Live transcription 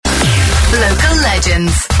Local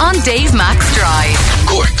legends on Dave Max Drive.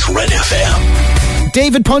 Cork's Red FM.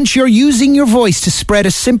 David Punch, you're using your voice to spread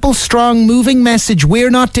a simple, strong, moving message. We're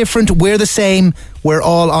not different, we're the same, we're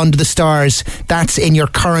all under the stars. That's in your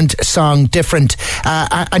current song, Different.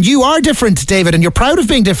 And you are different, David, and you're proud of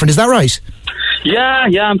being different, is that right? Yeah,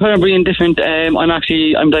 I'm proud of being different. I'm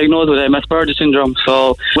diagnosed with Asperger's syndrome.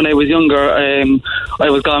 So when I was younger, I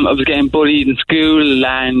was getting bullied in school,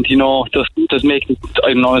 and just making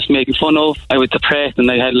fun of. I was depressed, and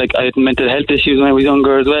I had mental health issues when I was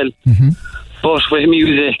younger as well. Mm-hmm. But with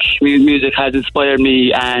music has inspired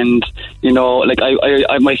me, and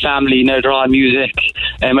my family now, they're all music.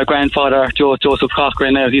 My grandfather, Joseph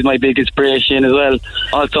Cochran, he's my big inspiration as well.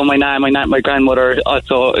 Also, my grandmother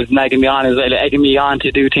also is egging me on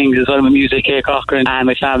to do things as well with music. Kay Cochran and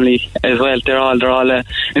my family as well. They're all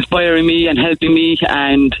inspiring me and helping me.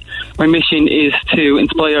 And my mission is to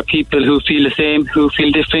inspire people who feel the same, who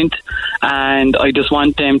feel different. And I just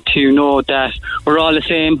want them to know that we're all the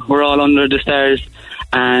same. We're all under the stars.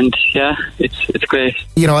 And yeah, it's great.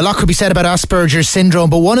 A lot could be said about Asperger's syndrome,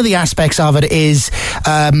 but one of the aspects of it is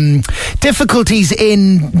difficulties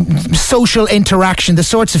in social interaction, the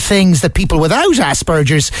sorts of things that people without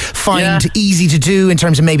Asperger's find easy to do in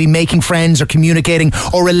terms of maybe making friends or communicating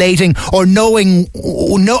or relating or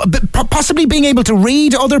possibly being able to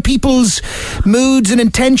read other people's moods and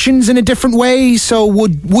intentions in a different way. So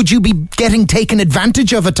would you be getting taken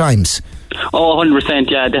advantage of at times? Oh, 100%,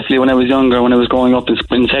 yeah, definitely. When I was younger, when I was growing up in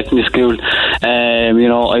secondary school, I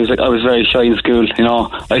was very shy in school.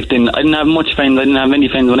 I didn't have much friends. I didn't have many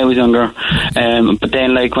friends when I was younger. But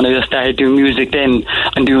then, when I just started doing music, then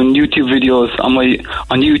and doing YouTube videos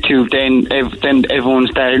on YouTube, then everyone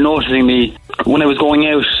started noticing me when I was going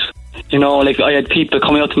out. I had people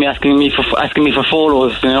coming up to me asking me for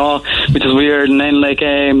photos, which is weird. And then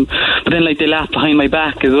but then they laugh behind my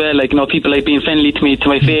back as well. People being friendly to me, to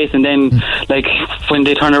my face, and then when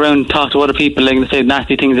they turn around and talk to other people, they say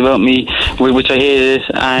nasty things about me, which I hated.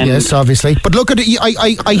 And yes, obviously. But look,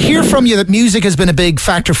 I hear from you that music has been a big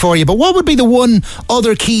factor for you. But what would be the one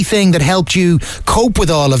other key thing that helped you cope with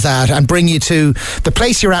all of that and bring you to the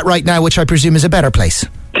place you're at right now, which I presume is a better place?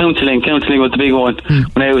 Counselling was the big one.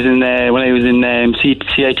 When I was in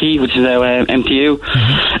CIT, which is MTU,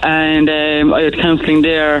 and I had counselling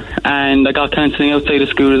there, and I got counselling outside of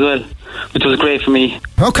school as well, which was great for me.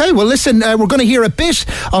 Okay, well listen, we're going to hear a bit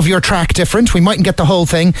of your track Different. We mightn't get the whole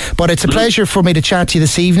thing, but it's a pleasure for me to chat to you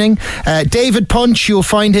this evening. David Punch, you'll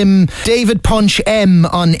find him David Punch M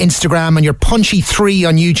on Instagram, and you're Punchy3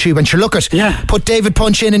 on YouTube, and put David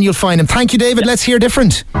Punch in and you'll find him. Thank you, David. Let's hear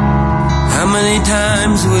Different. How many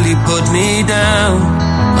times will you put me down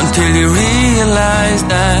until you realize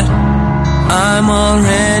that I'm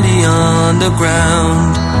already on the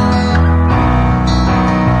ground?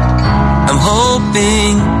 I'm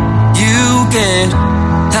hoping you get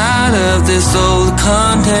tired of this old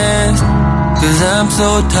contest, 'cause I'm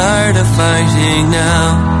so tired of fighting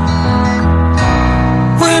now.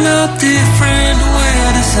 We're not different,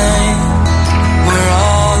 we're the same. We're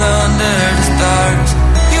all under the stars.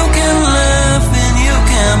 You can laugh and you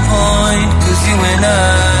can point, 'cause you and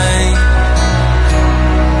I,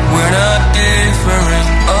 we're not different,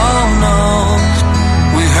 oh no.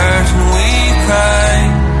 We hurt and we cry.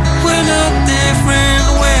 We're not different,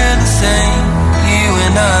 we're the same, you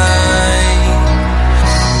and I.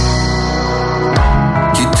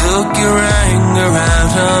 You took your anger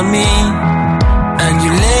out on me, and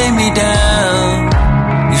you lay me down.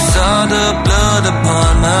 You saw the blood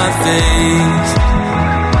upon my face.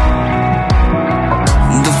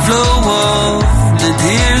 The flow of the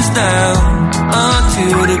tears down onto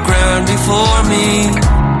the ground before me.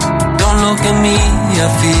 Don't look at me, I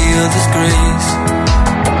feel disgrace.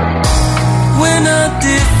 We're not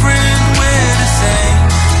different, we're the same.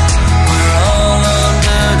 We're all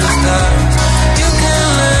under the stars. You can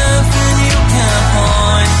laugh and you can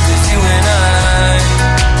point, 'cause you and I,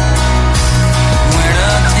 we're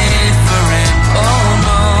not different, oh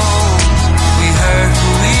no. We hurt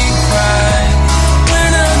and we cry.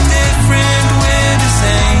 We're not different, we're the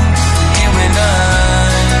same, you and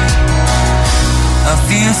I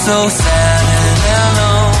feel so sad and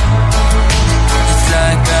alone. It's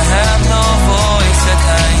like I have no voice at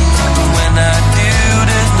times, and when I do,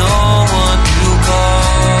 there's no one to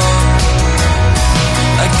call.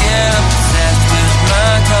 I get obsessed with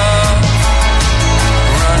my thoughts,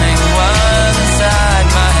 running wild inside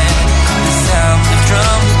my head. The sound of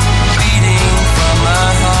drums beating from my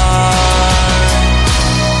heart.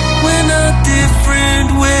 We're not different,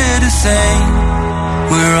 we're the same.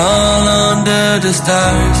 We're all under the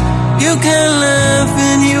stars. You can laugh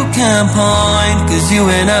and you can point, 'cause you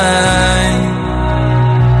and I,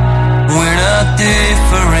 we're not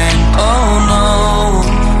different, oh no.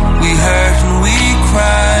 We hurt and we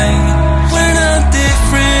cry. We're not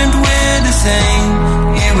different, we're the same,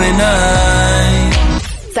 you and I.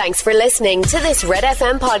 Thanks for listening to this Red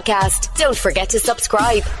FM podcast. Don't forget to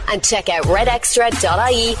subscribe and check out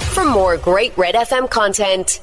redextra.ie for more great Red FM content.